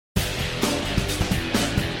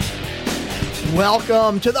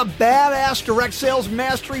Welcome to the Badass Direct Sales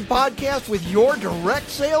Mastery Podcast with your direct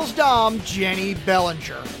sales dom, Jenny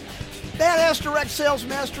Bellinger. Badass Direct Sales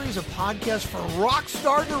Mastery is a podcast for rock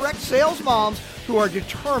star direct sales moms who are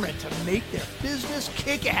determined to make their business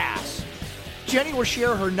kick ass. Jenny will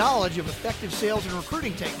share her knowledge of effective sales and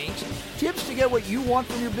recruiting techniques, tips to get what you want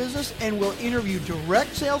from your business, and will interview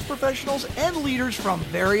direct sales professionals and leaders from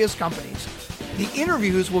various companies. The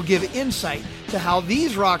interviews will give insight to how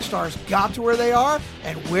these rock stars got to where they are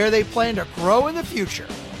and where they plan to grow in the future.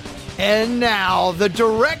 And now, the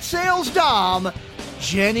direct sales dom,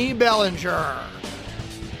 Jenny Bellinger.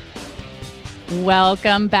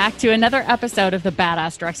 Welcome back to another episode of the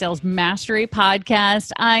Badass Direct Sales Mastery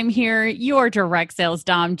Podcast. I'm here, your direct sales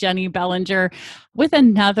dom, Jenny Bellinger, with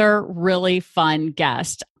another really fun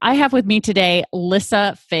guest. I have with me today,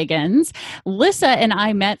 Lissa Figgins. Lissa and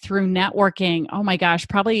I met through networking, oh my gosh,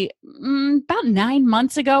 probably about 9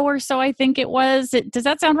 months ago or so, I think it was. Does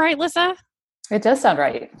that sound right, Lissa? It does sound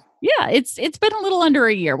right. Yeah, it's been a little under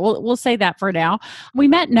a year. We'll say that for now. We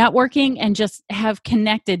met networking and just have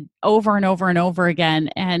connected over and over and over again.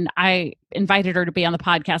 And I invited her to be on the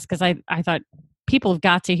podcast because I thought people have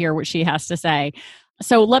got to hear what she has to say.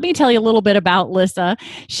 So let me tell you a little bit about Lissa.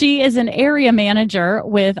 She is an area manager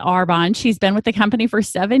with Arbonne. She's been with the company for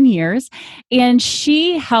 7 years, and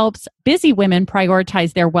she helps busy women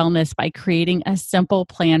prioritize their wellness by creating a simple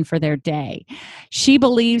plan for their day. She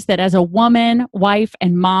believes that as a woman, wife,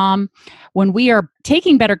 and mom, when we are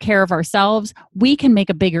taking better care of ourselves, we can make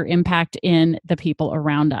a bigger impact in the people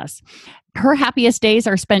around us. Her happiest days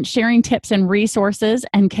are spent sharing tips and resources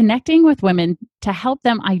and connecting with women to help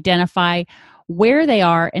them identify where they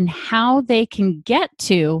are and how they can get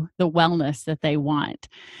to the wellness that they want.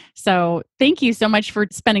 So thank you so much for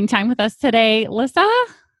spending time with us today, Lissa.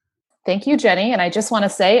 Thank you, Jenny. And I just want to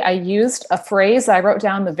say I used a phrase I wrote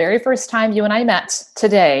down the very first time you and I met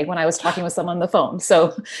today when I was talking with someone on the phone.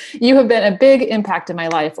 So you have been a big impact in my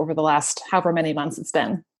life over the last however many months it's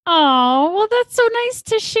been. Oh, well, that's so nice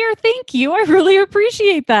to share. Thank you. I really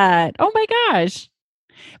appreciate that. Oh my gosh.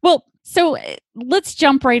 Well, so let's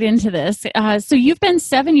jump right into this. So you've been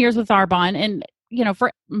 7 years with Arbonne, and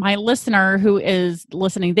for my listener who is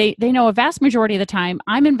listening, they know a vast majority of the time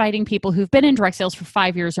I'm inviting people who've been in direct sales for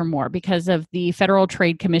 5 years or more because of the Federal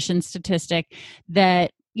Trade Commission statistic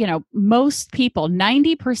that most people,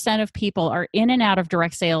 90% of people are in and out of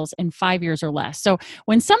direct sales in 5 years or less. So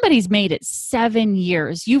when somebody's made it 7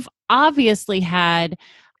 years, you've obviously had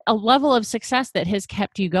a level of success that has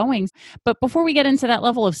kept you going. But before we get into that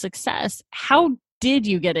level of success, how did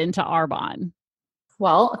you get into Arbonne?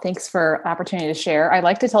 Well, thanks for the opportunity to share. I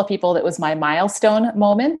like to tell people that was my milestone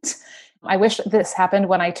moment. I wish this happened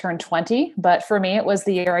when I turned 20, but for me, it was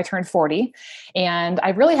the year I turned 40. And I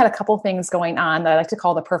really had a couple things going on that I like to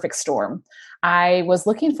call the perfect storm. I was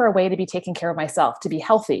looking for a way to be taking care of myself, to be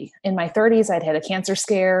healthy. In my 30s, I'd had a cancer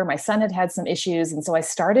scare. My son had had some issues. And so I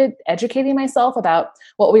started educating myself about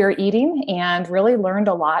what we were eating and really learned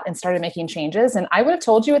a lot and started making changes. And I would have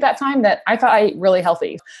told you at that time that I thought I ate really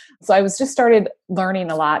healthy. So I was just started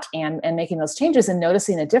learning a lot and making those changes and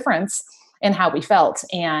noticing a difference in how we felt.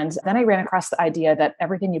 And then I ran across the idea that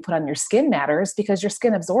everything you put on your skin matters because your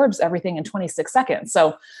skin absorbs everything in 26 seconds.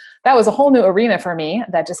 So that was a whole new arena for me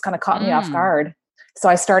that just kind of caught me off guard. So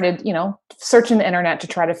I started, searching the internet to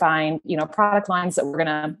try to find, product lines that were going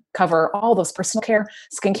to cover all those personal care,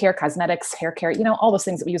 skincare, cosmetics, hair care, all those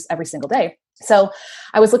things that we use every single day. So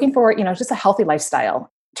I was looking for, just a healthy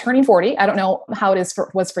lifestyle. Turning 40, I don't know how it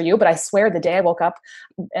was for you, but I swear the day I woke up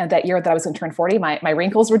that year that I was going to turn 40, my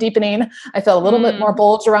wrinkles were deepening. I felt a little bit more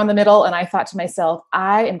bulge around the middle. And I thought to myself,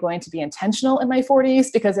 I am going to be intentional in my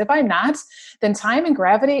 40s because if I'm not, then time and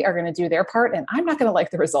gravity are going to do their part and I'm not going to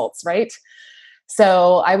like the results, right?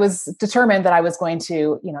 So I was determined that I was going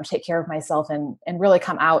to, take care of myself and really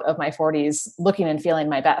come out of my 40s looking and feeling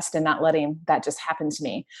my best and not letting that just happen to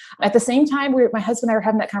me. At the same time, my husband and I were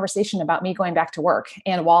having that conversation about me going back to work.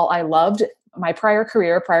 And while I loved my prior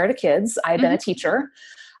career, prior to kids, I had been a teacher.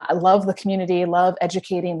 I love the community, love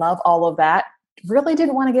educating, love all of that. Really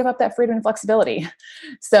didn't want to give up that freedom and flexibility.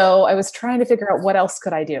 So I was trying to figure out what else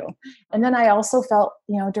could I do. And then I also felt,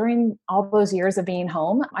 during all those years of being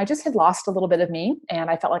home, I just had lost a little bit of me and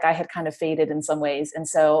I felt like I had kind of faded in some ways. And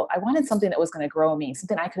so I wanted something that was going to grow me,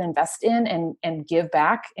 something I could invest in and give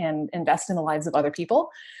back and invest in the lives of other people.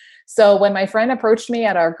 So when my friend approached me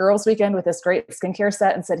at our girls' weekend with this great skincare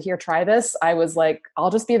set and said, here, try this, I was like, I'll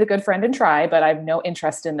just be the good friend and try, but I have no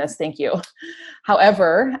interest in this. Thank you.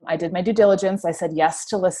 However, I did my due diligence. I said yes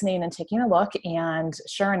to listening and taking a look. And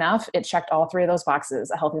sure enough, it checked all three of those boxes: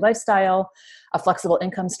 a healthy lifestyle, a flexible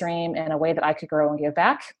income stream, and a way that I could grow and give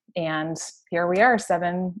back. And here we are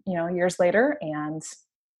 7 years later, and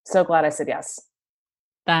so glad I said yes.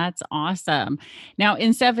 That's awesome. Now,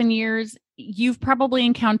 in 7 years, you've probably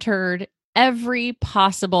encountered every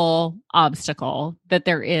possible obstacle that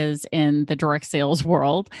there is in the direct sales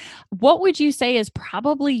world. What would you say is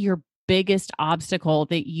probably your biggest obstacle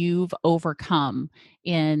that you've overcome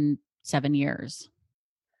in 7 years?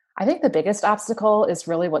 I think the biggest obstacle is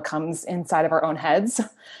really what comes inside of our own heads,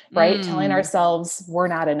 right? Telling ourselves we're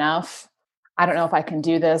not enough. I don't know if I can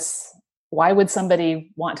do this. Why would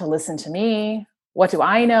somebody want to listen to me? What do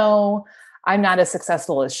I know? I'm not as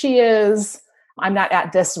successful as she is. I'm not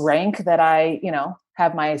at this rank that I,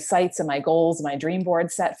 have my sights and my goals, my dream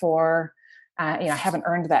board set for. I haven't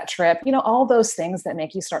earned that trip. All those things that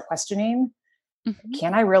make you start questioning,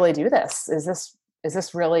 can I really do this? Is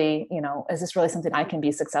this really something I can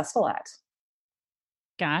be successful at?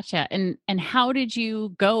 Gotcha. And how did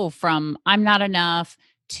you go from I'm not enough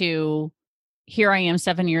to here I am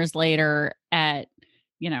 7 years later at,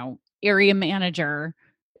 area manager?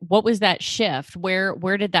 What was that shift?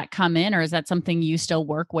 Where did that come in? Or is that something you still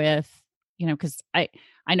work with? Because I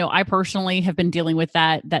know I personally have been dealing with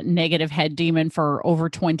that negative head demon for over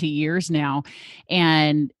 20 years now.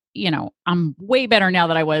 And, I'm way better now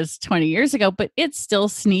than I was 20 years ago, but it still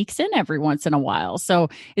sneaks in every once in a while. So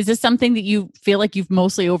is this something that you feel like you've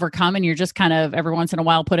mostly overcome and you're just kind of every once in a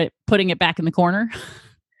while putting it back in the corner?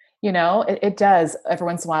 It does every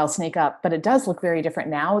once in a while sneak up, but it does look very different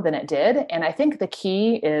now than it did. And I think the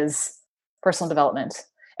key is personal development.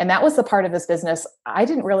 And that was the part of this business I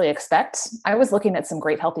didn't really expect. I was looking at some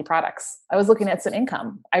great healthy products. I was looking at some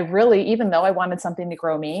income. Even though I wanted something to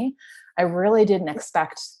grow me, I really didn't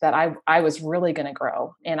expect that I was really going to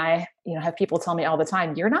grow. And I, have people tell me all the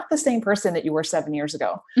time, you're not the same person that you were 7 years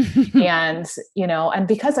ago. And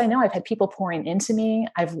because I know I've had people pouring into me,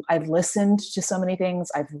 I've listened to so many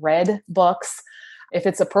things. I've read books. If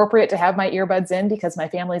it's appropriate to have my earbuds in because my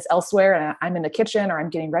family's elsewhere and I'm in the kitchen or I'm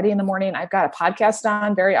getting ready in the morning, I've got a podcast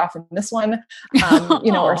on, very often this one,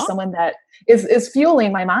 or someone that is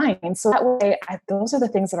fueling my mind. So that way, those are the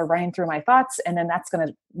things that are running through my thoughts. And then that's going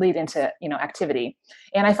to lead into, activity.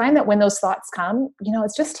 And I find that when those thoughts come,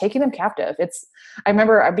 it's just taking them captive. I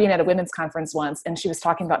remember being at a women's conference once and she was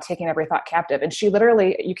talking about taking every thought captive. And she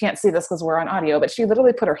literally, you can't see this because we're on audio, but she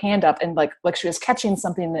literally put her hand up and like she was catching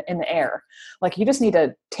something in the air. Like, you just need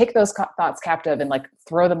to take those thoughts captive and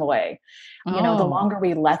throw them away. The longer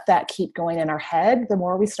we let that keep going in our head, the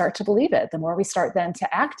more we start to believe it, the more we start then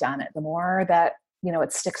to act on it, the more that,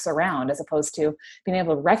 it sticks around, as opposed to being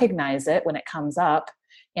able to recognize it when it comes up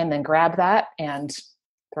and then grab that and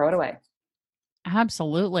throw it away.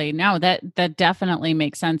 Absolutely. No, that definitely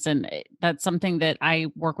makes sense. And that's something that I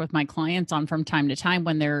work with my clients on from time to time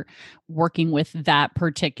when they're working with that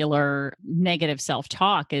particular negative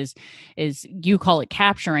self-talk is you call it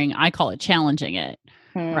capturing, I call it challenging it,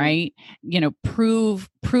 right? Prove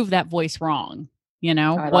that voice wrong.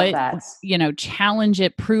 I love that. Challenge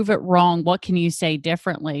it, prove it wrong. What can you say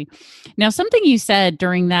differently? Now, something you said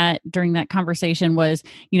during that conversation was,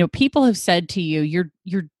 people have said to you,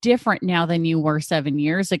 you're different now than you were 7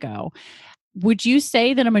 years ago. Would you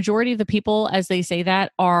say that a majority of the people, as they say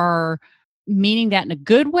that, are meaning that in a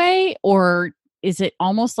good way, or is it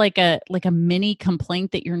almost like a mini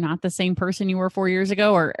complaint that you're not the same person you were 4 years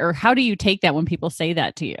ago? Or how do you take that when people say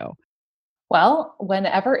that to you? Well,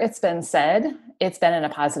 whenever it's been said, it's been in a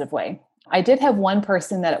positive way. I did have one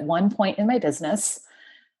person that at one point in my business,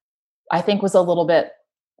 I think was a little bit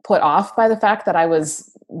put off by the fact that I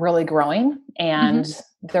was really growing and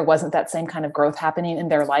there wasn't that same kind of growth happening in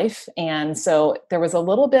their life. And so there was a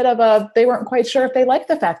little bit of they weren't quite sure if they liked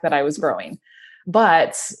the fact that I was growing.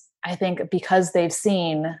 But I think because they've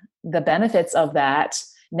seen the benefits of that,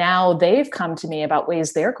 now they've come to me about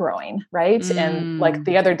ways they're growing, right? And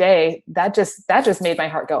the other day, that just made my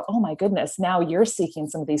heart go, oh my goodness, now you're seeking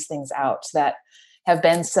some of these things out that have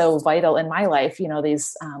been so vital in my life,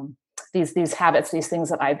 these habits, these things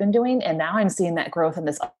that I've been doing. And now I'm seeing that growth in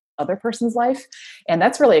this other person's life. And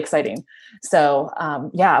that's really exciting. So,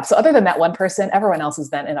 so other than that one person, everyone else has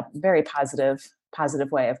been in a very positive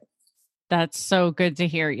way. That's so good to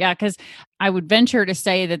hear. Yeah, because I would venture to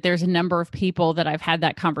say that there's a number of people that I've had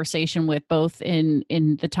that conversation with, both in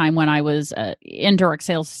the time when I was in direct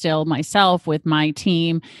sales still myself with my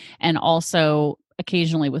team, and also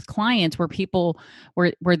occasionally with clients where people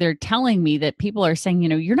where they're telling me that people are saying,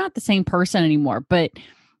 you're not the same person anymore, but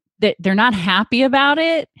that they're not happy about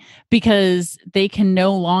it because they can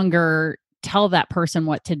no longer tell that person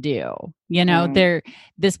what to do.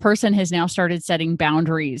 This person has now started setting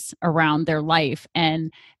boundaries around their life,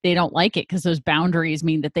 and they don't like it because those boundaries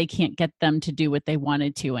mean that they can't get them to do what they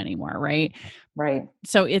wanted to anymore. Right. Right.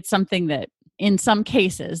 So it's something that in some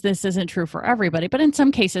cases, this isn't true for everybody, but in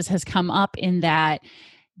some cases has come up in that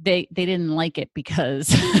they didn't like it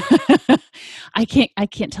because I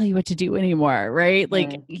can't tell you what to do anymore. Right.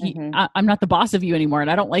 Like I'm not the boss of you anymore. And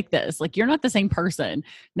I don't like this. Like, you're not the same person.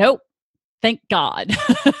 Nope. Thank God.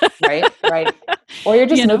 Right. Or you're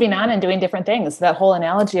just moving on and doing different things. That whole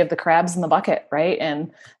analogy of the crabs in the bucket, right?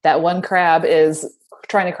 And that one crab is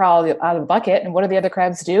trying to crawl out of the bucket. And what do the other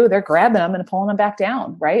crabs do? They're grabbing them and pulling them back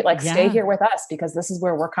down, right? Like, stay here with us because this is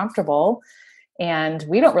where we're comfortable. And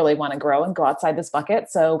we don't really want to grow and go outside this bucket.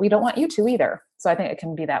 So we don't want you to either. So I think it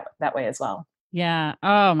can be that way as well. Yeah.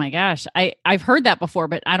 Oh my gosh. I've heard that before,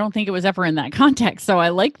 but I don't think it was ever in that context. So I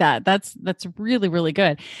like that. That's really, really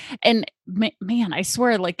good. And man, I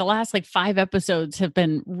swear, like the last 5 episodes have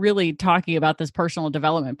been really talking about this personal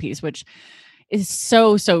development piece, which is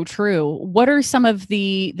so, so true. What are some of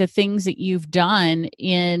the things that you've done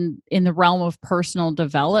in the realm of personal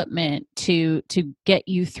development to get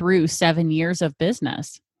you through 7 years of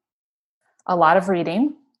business? A lot of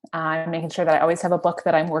reading. I'm making sure that I always have a book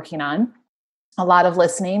that I'm working on. A lot of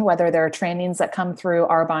listening, whether there are trainings that come through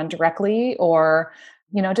Arbonne directly or,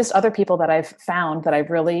 just other people that I've found that I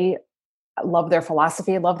really love their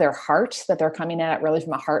philosophy, love their heart, that they're coming at it really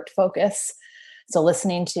from a heart focus. So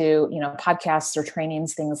listening to, podcasts or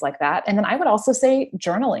trainings, things like that. And then I would also say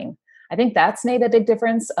journaling. I think that's made a big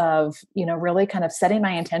difference of, really kind of setting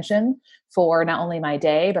my intention for not only my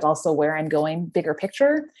day, but also where I'm going, bigger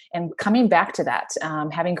picture, and coming back to that,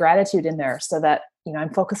 having gratitude in there so that,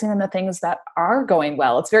 I'm focusing on the things that are going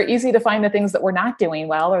well. It's very easy to find the things that we're not doing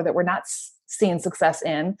well or that we're not seeing success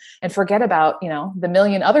in and forget about, the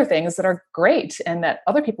million other things that are great and that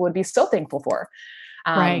other people would be so thankful for.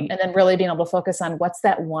 Right. And then really being able to focus on what's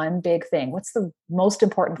that one big thing? What's the most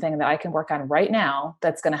important thing that I can work on right now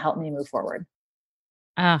that's going to help me move forward?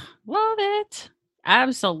 Love it.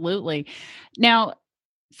 Absolutely. Now,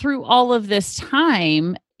 through all of this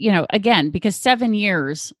time, again, because 7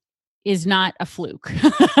 years is not a fluke.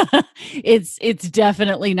 It's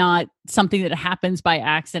definitely not something that happens by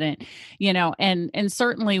accident, and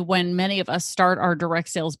certainly when many of us start our direct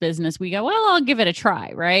sales business, we go, well, I'll give it a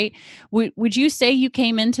try, right? Would you say you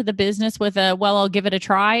came into the business with well, I'll give it a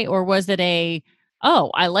try, or was it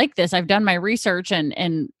oh, I like this. I've done my research and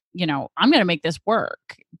I'm going to make this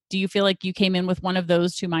work. Do you feel like you came in with one of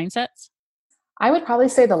those two mindsets? I would probably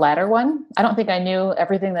say the latter one. I don't think I knew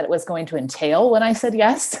everything that it was going to entail when I said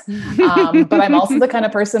yes. But I'm also the kind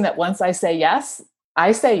of person that once I say yes,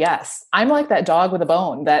 I say yes. I'm like that dog with a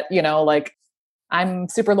bone that, I'm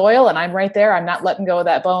super loyal and I'm right there. I'm not letting go of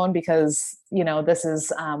that bone because, this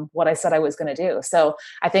is what I said I was going to do. So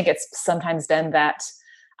I think it's sometimes been that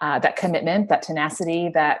commitment, that tenacity,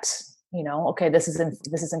 that, okay, this is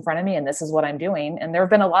in front of me and this is what I'm doing. And there have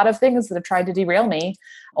been a lot of things that have tried to derail me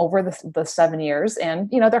over the 7 years. And,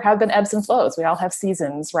 there have been ebbs and flows. We all have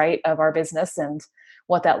seasons, right, of our business and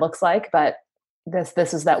what that looks like. But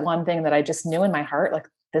this is that one thing that I just knew in my heart, like,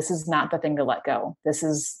 this is not the thing to let go. This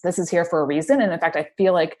is here for a reason. And in fact, I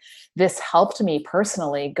feel like this helped me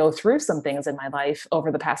personally go through some things in my life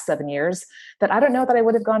over the past 7 years that I don't know that I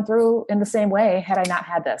would have gone through in the same way had I not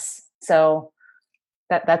had this. So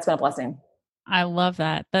that's been a blessing. I love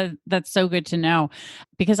that. That's so good to know,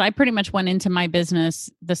 because I pretty much went into my business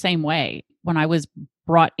the same way when I was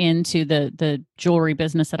brought into the jewelry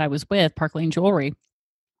business that I was with, Park Lane Jewelry.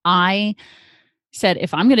 I said,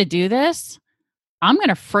 if I'm going to do this, I'm going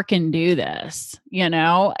to frickin' do this.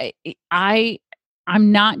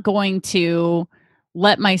 I'm not going to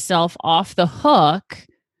let myself off the hook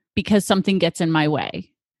because something gets in my way.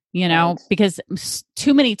 Right. Because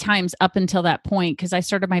too many times up until that point, because I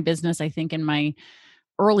started my business, I think in my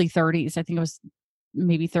early 30s, I think it was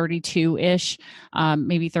maybe 32-ish,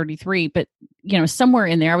 maybe 33, but somewhere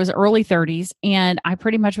in there, I was early 30s. And I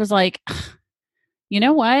pretty much was like, you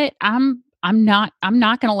know what? I'm not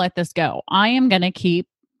going to let this go. I am going to keep,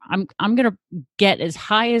 I'm going to get as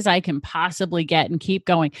high as I can possibly get and keep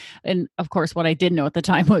going. And of course, what I didn't know at the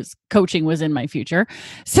time was coaching was in my future.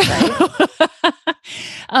 So,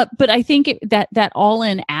 right. But I think that all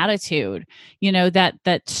in attitude,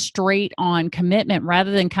 that straight on commitment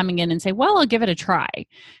rather than coming in and say, well, I'll give it a try.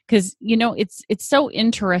 Cause it's so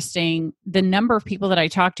interesting. The number of people that I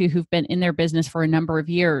talk to who've been in their business for a number of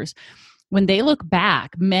years, when they look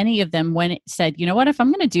back, many of them when it said, you know what, if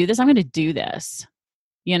I'm going to do this, I'm going to do this,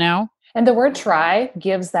 you know? And the word try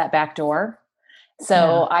gives that back door.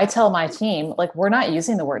 So Yeah. I tell my team, like, we're not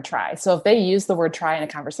using the word try. So if they use the word try in a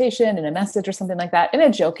conversation, in a message or something like that, in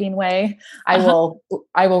a joking way, I Uh-huh.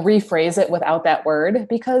 will rephrase it without that word,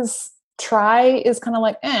 because try is kind of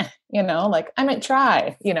like, like I might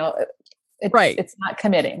try, Right. it's not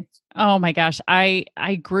committing. Oh my gosh. I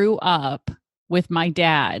grew up with my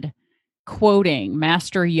dad quoting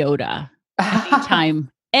Master Yoda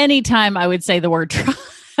anytime I would say the word try.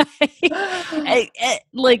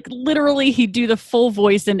 Like literally he'd do the full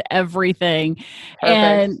voice and everything.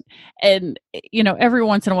 Perfect. And every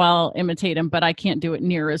once in a while I'll imitate him, but I can't do it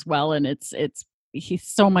near as well. And it's he's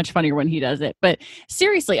so much funnier when he does it. But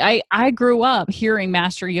seriously, I grew up hearing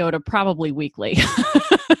Master Yoda probably weekly.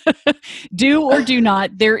 Do or do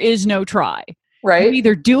not, there is no try. You Right.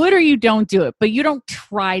 either do it or you don't do it, but you don't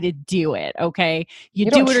try to do it. Okay. You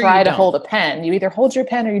do don't it or try you to don't. hold a pen. You either hold your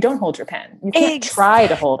pen or you don't hold your pen. You can't try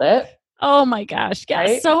to hold it. Oh my gosh. Yeah.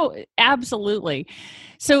 Right? So absolutely.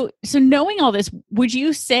 So knowing all this, would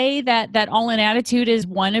you say that all-in attitude is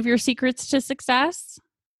one of your secrets to success?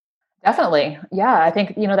 Definitely. Yeah. I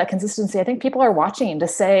think, that consistency, I think people are watching to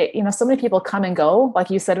say, so many people come and go, like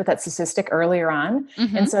you said, with that statistic earlier on.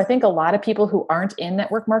 Mm-hmm. And so I think a lot of people who aren't in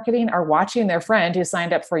network marketing are watching their friend who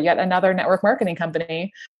signed up for yet another network marketing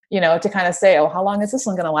company, to kind of say, oh, how long is this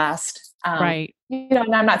one going to last? Right.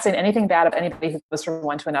 And I'm not saying anything bad of anybody who goes from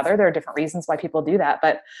one to another. There are different reasons why people do that.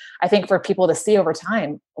 But I think for people to see over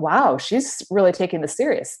time, wow, she's really taking this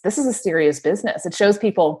serious. This is a serious business. It shows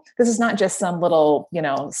people this is not just some little,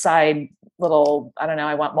 side little, I don't know,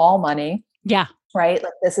 I want mall money. Yeah. Right.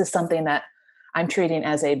 Like this is something that I'm treating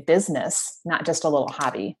as a business, not just a little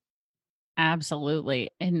hobby. Absolutely.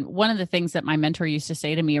 And one of the things that my mentor used to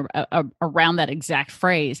say to me around that exact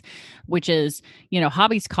phrase, which is,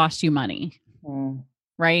 hobbies cost you money,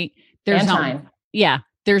 right? And time. Yeah.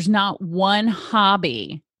 There's not one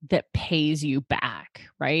hobby that pays you back,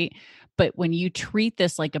 right? But when you treat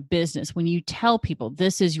this like a business, when you tell people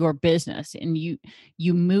this is your business and you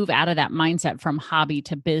move out of that mindset from hobby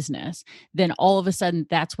to business, then all of a sudden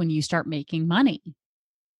that's when you start making money.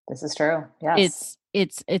 This is true. Yes.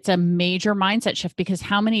 It's a major mindset shift, because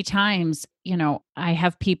how many times, I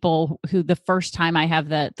have people who the first time I have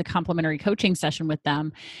the complimentary coaching session with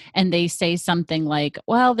them and they say something like,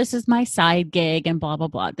 well, this is my side gig and blah, blah,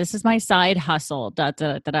 blah. This is my side hustle, da,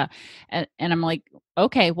 da, da, da. And I'm like,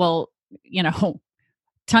 okay, well,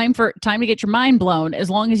 time to get your mind blown. As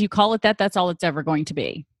long as you call it that, that's all it's ever going to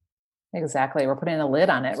be. Exactly. We're putting a lid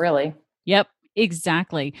on it, really. Yep.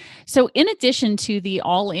 Exactly. So in addition to the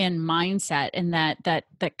all-in mindset and that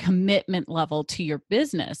commitment level to your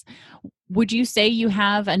business, would you say you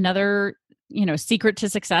have another, secret to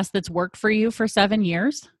success that's worked for you for 7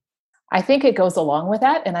 years? I think it goes along with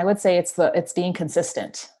that. And I would say it's being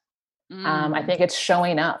consistent. I think it's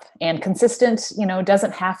showing up, and consistent,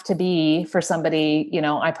 doesn't have to be for somebody,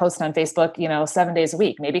 I post on Facebook, 7 days a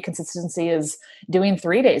week. Maybe consistency is doing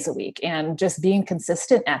 3 days a week and just being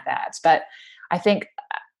consistent at that. But I think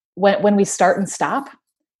when we start and stop,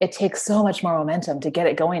 it takes so much more momentum to get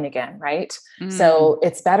it going again. Right. So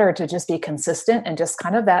it's better to just be consistent and just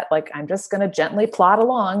kind of that, like, I'm just going to gently plod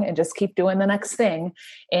along and just keep doing the next thing.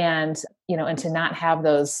 And, and to not have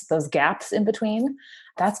those gaps in between,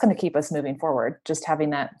 that's going to keep us moving forward. Just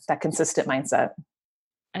having that consistent mindset.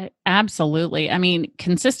 Absolutely. I mean,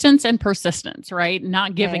 consistence and persistence, right?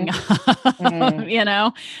 Not giving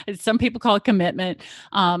up, some people call it commitment,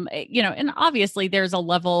 and obviously there's a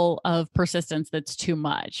level of persistence that's too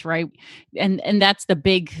much, right? And that's the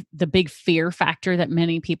big fear factor that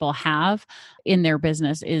many people have in their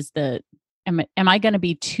business is am I going to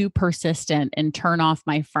be too persistent and turn off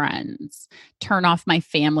my friends, turn off my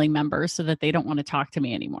family members so that they don't want to talk to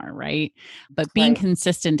me anymore, right? But being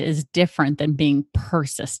consistent is different than being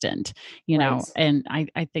persistent, and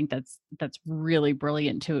I think that's really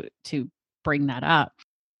brilliant to bring that up.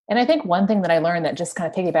 And I think one thing that I learned that just kind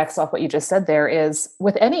of piggybacks off what you just said there is,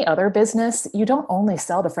 with any other business, you don't only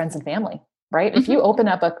sell to friends and family. Right? If you open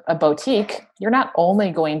up a boutique, you're not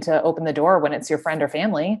only going to open the door when it's your friend or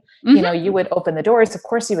family. You would open the doors. Of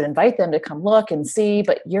course, you would invite them to come look and see,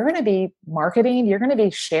 but you're going to be marketing, you're going to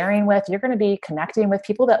be sharing with, you're going to be connecting with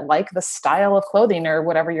people that like the style of clothing or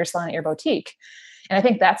whatever you're selling at your boutique. And I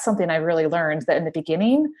think that's something I really learned, that in the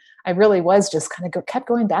beginning, I really was just kind of kept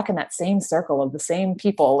going back in that same circle of the same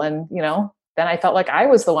people. And, then I felt like I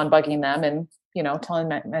was the one bugging them and, telling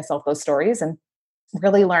myself those stories. And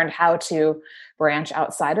really learned how to branch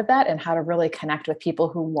outside of that and how to really connect with people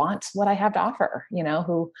who want what I have to offer,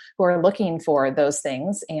 who are looking for those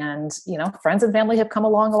things. And, friends and family have come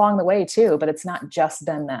along the way too, but it's not just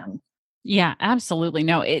been them. Yeah, absolutely.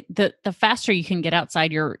 No, the faster you can get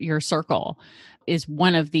outside your circle is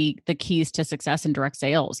one of the keys to success in direct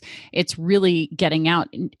sales. It's really getting out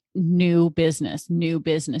new business,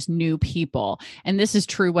 new people. And this is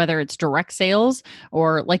true whether it's direct sales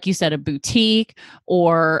or, like you said, a boutique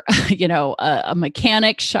or, a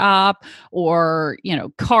mechanic shop or,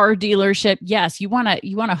 car dealership. Yes, you want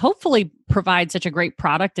to hopefully provide such a great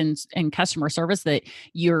product and customer service that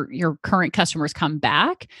your current customers come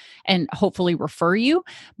back and hopefully refer you.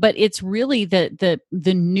 But it's really the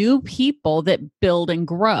new people that build and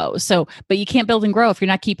grow. So, but you can't build and grow if you're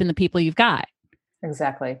not keeping the people you've got.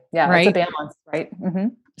 Exactly. Yeah. Right? It's a balance, right? Mm-hmm.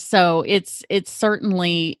 So it's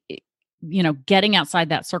certainly, getting outside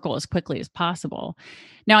that circle as quickly as possible.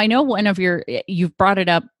 Now, I know you've brought it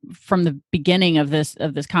up from the beginning of this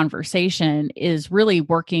conversation, is really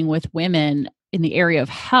working with women in the area of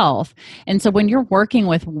health. And so when you're working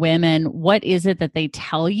with women, what is it that they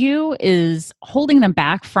tell you is holding them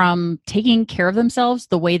back from taking care of themselves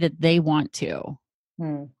the way that they want to?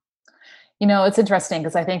 It's interesting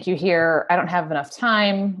because I think you hear, I don't have enough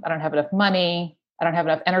time, I don't have enough money, I don't have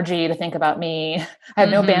enough energy to think about me, I have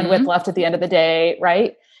no bandwidth left at the end of the day,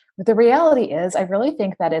 right? But the reality is, I really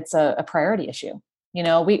think that it's a priority issue.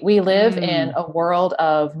 We live in a world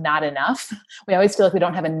of not enough. We always feel like we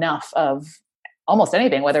don't have enough of almost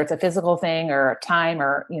anything, whether it's a physical thing or time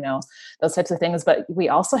or, those types of things. But we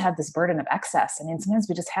also have this burden of excess. I mean, sometimes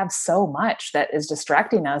we just have so much that is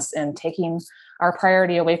distracting us and taking our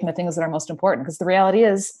priority away from the things that are most important. Because the reality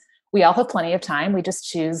is, we all have plenty of time. We just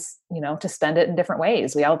choose, to spend it in different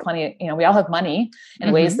ways. We all have we all have money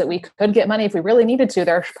in ways that we could get money if we really needed to.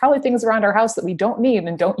 There are probably things around our house that we don't need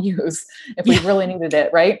and don't use if we really needed it,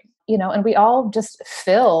 right? And we all just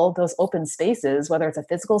fill those open spaces, whether it's a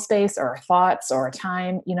physical space or thoughts or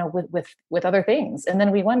time, with other things. And then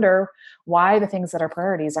we wonder why the things that are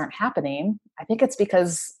priorities aren't happening. I think it's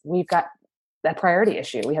because we've got that priority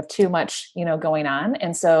issue. We have too much, going on.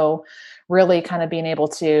 And so really kind of being able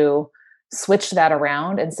to switch that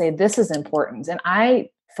around and say, this is important. And I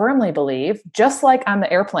firmly believe, just like on the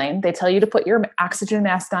airplane, they tell you to put your oxygen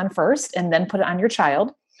mask on first and then put it on your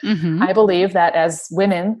child. I believe that as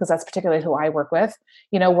women, because that's particularly who I work with,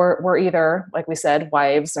 we're either, like we said,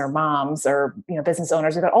 wives or moms or, business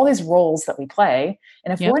owners. We've got all these roles that we play.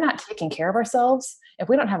 And if we're not taking care of ourselves, if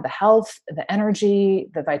we don't have the health, the energy,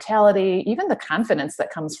 the vitality, even the confidence that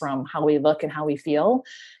comes from how we look and how we feel,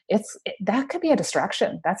 that could be a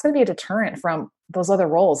distraction. That's going to be a deterrent from those other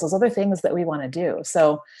roles, those other things that we want to do.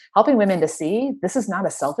 So helping women to see this is not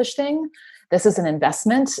a selfish thing. This is an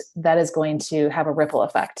investment that is going to have a ripple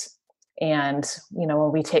effect. And,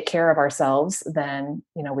 when we take care of ourselves, then,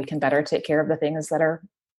 we can better take care of the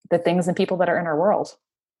things and people that are in our world.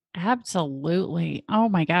 Absolutely. Oh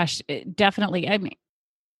my gosh. Definitely. I mean,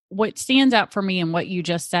 what stands out for me and what you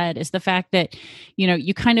just said is the fact that,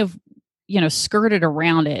 you kind of, skirted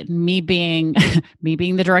around it. Me being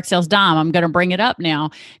the direct sales dom, I'm going to bring it up now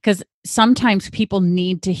because sometimes people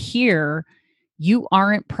need to hear you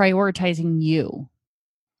aren't prioritizing you.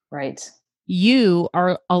 Right. You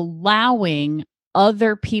are allowing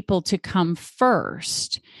other people to come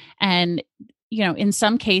first. And, in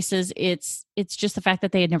some cases it's just the fact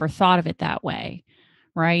that they had never thought of it that way.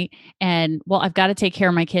 Right. And I've got to take care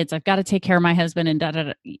of my kids. I've got to take care of my husband and da, da,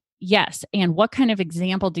 da. Yes. And what kind of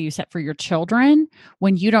example do you set for your children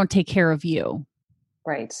when you don't take care of you?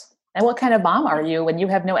 Right. And what kind of mom are you when you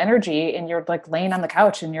have no energy and you're like laying on the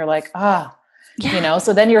couch and you're like,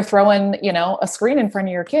 so then you're throwing, a screen in front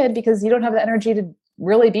of your kid because you don't have the energy to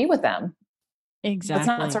really be with them. Exactly.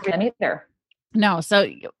 That's not serving them either. No. So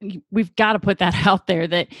we've got to put that out there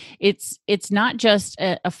that it's not just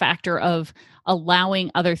a factor of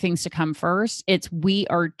allowing other things to come first. It's we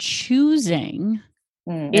are choosing.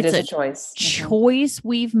 It is a choice. Choice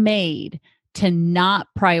we've made to not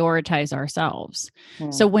prioritize ourselves.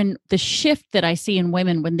 So when the shift that I see in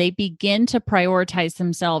women, when they begin to prioritize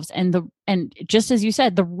themselves and just as you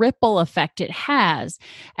said, the ripple effect it has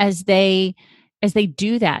as they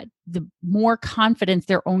do that, the more confidence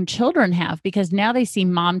their own children have, because now they see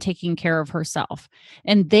mom taking care of herself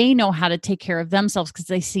and they know how to take care of themselves because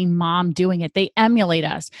they see mom doing it. They emulate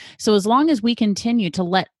us. So as long as we continue to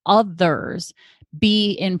let others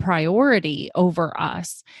be in priority over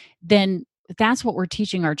us, then that's what we're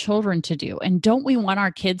teaching our children to do. And don't we want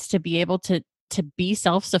our kids to be able to to be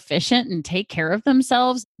self-sufficient and take care of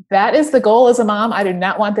themselves. That is the goal as a mom. I do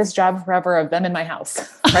not want this job forever of them in my house,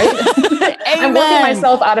 right? I'm working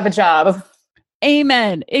myself out of a job.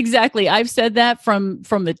 Amen. Exactly. I've said that from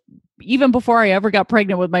the even before I ever got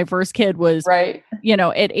pregnant with my first kid was, right.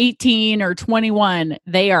 At 18 or 21,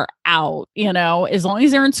 they are out, as long as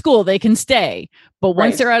they're in school, they can stay. But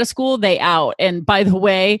once they're out of school, they out. And by the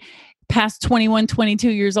way, past 21, 22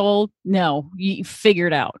 years old, no, you figure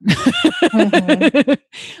it out. Mm-hmm.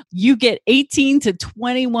 You get 18 to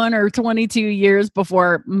 21 or 22 years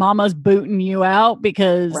before mama's booting you out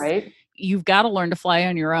because you've got to learn to fly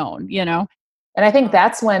on your own, And I think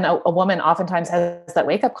that's when a woman oftentimes has that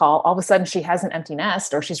wake up call. All of a sudden she has an empty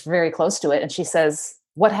nest or she's very close to it. And she says,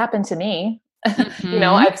 what happened to me? Mm-hmm.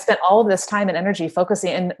 I've spent all of this time and energy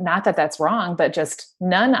focusing, and not that that's wrong, but just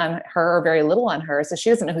none on her or very little on her. So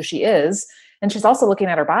she doesn't know who she is. And she's also looking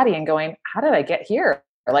at her body and going, how did I get here?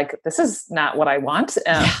 Like, this is not what I want,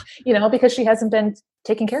 because she hasn't been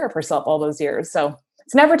taking care of herself all those years. So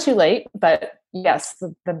it's never too late, but yes,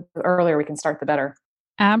 the earlier we can start, the better.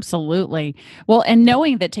 Absolutely. Well, and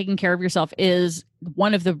knowing that taking care of yourself is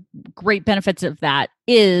one of the great benefits of that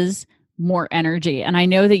is more energy. And I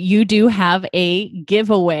know that you do have a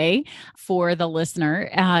giveaway for the listener.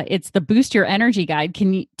 It's the Boost Your Energy Guide.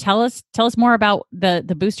 Can you tell us more about the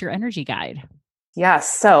Boost Your Energy Guide?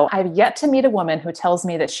 Yes. So I've yet to meet a woman who tells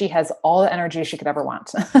me that she has all the energy she could ever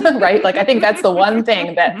want, right? Like, I think that's the one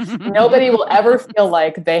thing that nobody will ever feel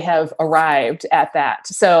like they have arrived at that.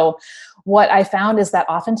 So what I found is that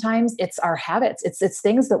oftentimes it's our habits. It's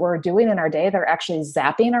things that we're doing in our day that are actually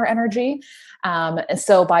zapping our energy. And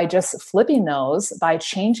so by just flipping those, by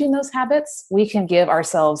changing those habits, we can give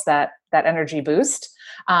ourselves that energy boost.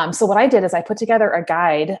 So what I did is I put together a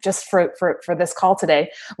guide just for this call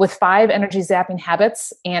today with 5 energy zapping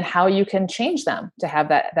habits and how you can change them to have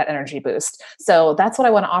that energy boost. So that's what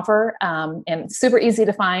I want to offer. And super easy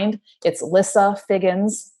to find. It's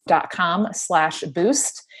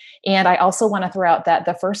lissafiggins.com/boost. And I also want to throw out that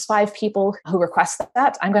the first 5 people who request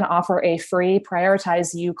that, I'm going to offer a free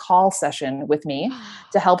Prioritize You call session with me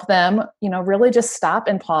to help them, really just stop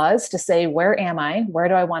and pause to say, where am I? Where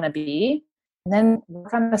do I want to be? And then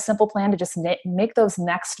work on a simple plan to just make those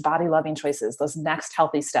next body loving choices, those next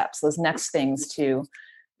healthy steps, those next things to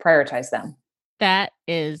prioritize them. That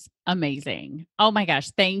is amazing. Oh my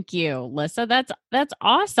gosh. Thank you, Lissa. That's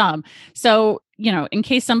awesome. So, in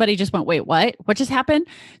case somebody just went, wait, what just happened?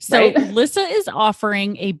 So Lissa is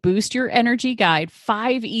offering a Boost Your Energy Guide,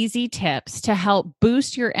 5 easy tips to help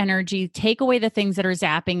boost your energy, take away the things that are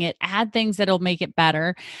zapping it, add things that'll make it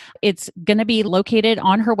better. It's going to be located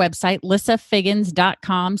on her website,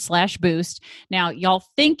 lissafiggins.com/boost. Now, y'all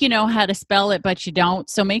think you know how to spell it, but you don't.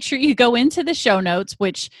 So make sure you go into the show notes,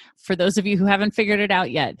 which for those of you who haven't figured it out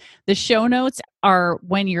yet, the show notes are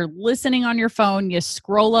when you're listening on your phone, you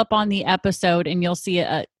scroll up on the episode and you'll see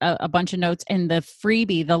a bunch of notes, and the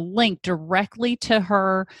freebie, the link directly to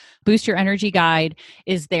her Boost Your Energy Guide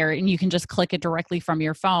is there, and you can just click it directly from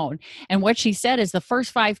your phone. And what she said is the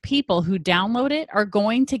first 5 people who download it are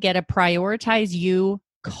going to get a Prioritize You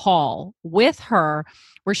call with her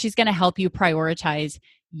where she's going to help you prioritize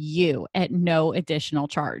you at no additional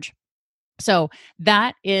charge. So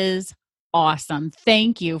that is awesome.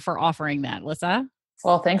 Thank you for offering that, Lissa.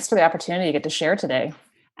 Well, thanks for the opportunity to get to share today.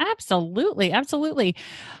 Absolutely. Absolutely.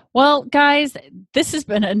 Well, guys, this has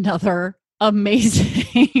been another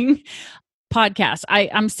amazing podcast.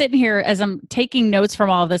 I'm sitting here as I'm taking notes from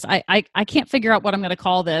all of this. I can't figure out what I'm going to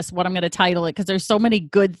call this, what I'm going to title it, because there's so many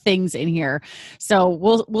good things in here. So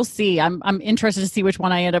we'll see. I'm interested to see which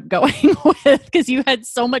one I end up going with, because you had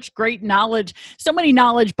so much great knowledge, so many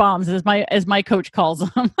knowledge bombs, as my coach calls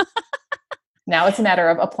them. Now it's a matter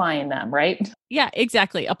of applying them, right? Yeah,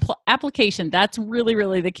 exactly. Application. That's really,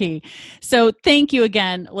 really the key. So thank you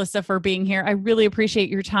again, Lissa, for being here. I really appreciate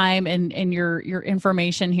your time and your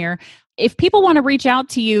information here. If people want to reach out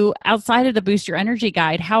to you outside of the Boost Your Energy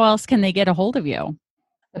Guide, how else can they get a hold of you?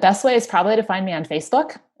 The best way is probably to find me on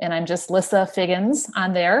Facebook, and I'm just Lissa Figgins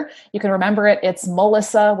on there. You can remember it. It's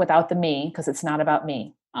Melissa without the me, because it's not about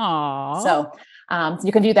me. Aww. So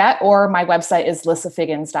you can do that, or my website is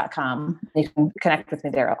lissafiggins.com. You can connect with me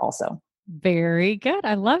there also. Very good.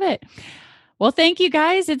 I love it. Well, thank you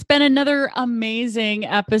guys. It's been another amazing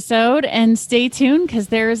episode, and stay tuned because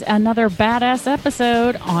there's another badass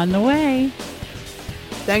episode on the way.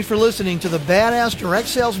 Thanks for listening to the Badass Direct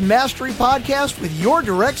Sales Mastery Podcast with your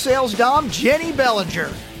direct sales dom, Jenny Bellinger.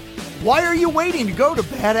 Why are you waiting to go to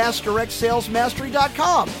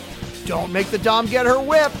badassdirectsalesmastery.com? Don't make the dom get her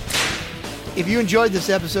whip. If you enjoyed this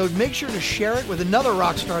episode, make sure to share it with another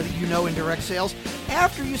rock star that you know in direct sales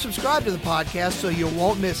after you subscribe to the podcast so you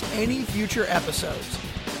won't miss any future episodes.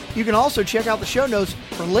 You can also check out the show notes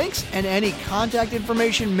for links and any contact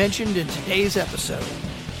information mentioned in today's episode.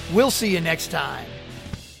 We'll see you next time.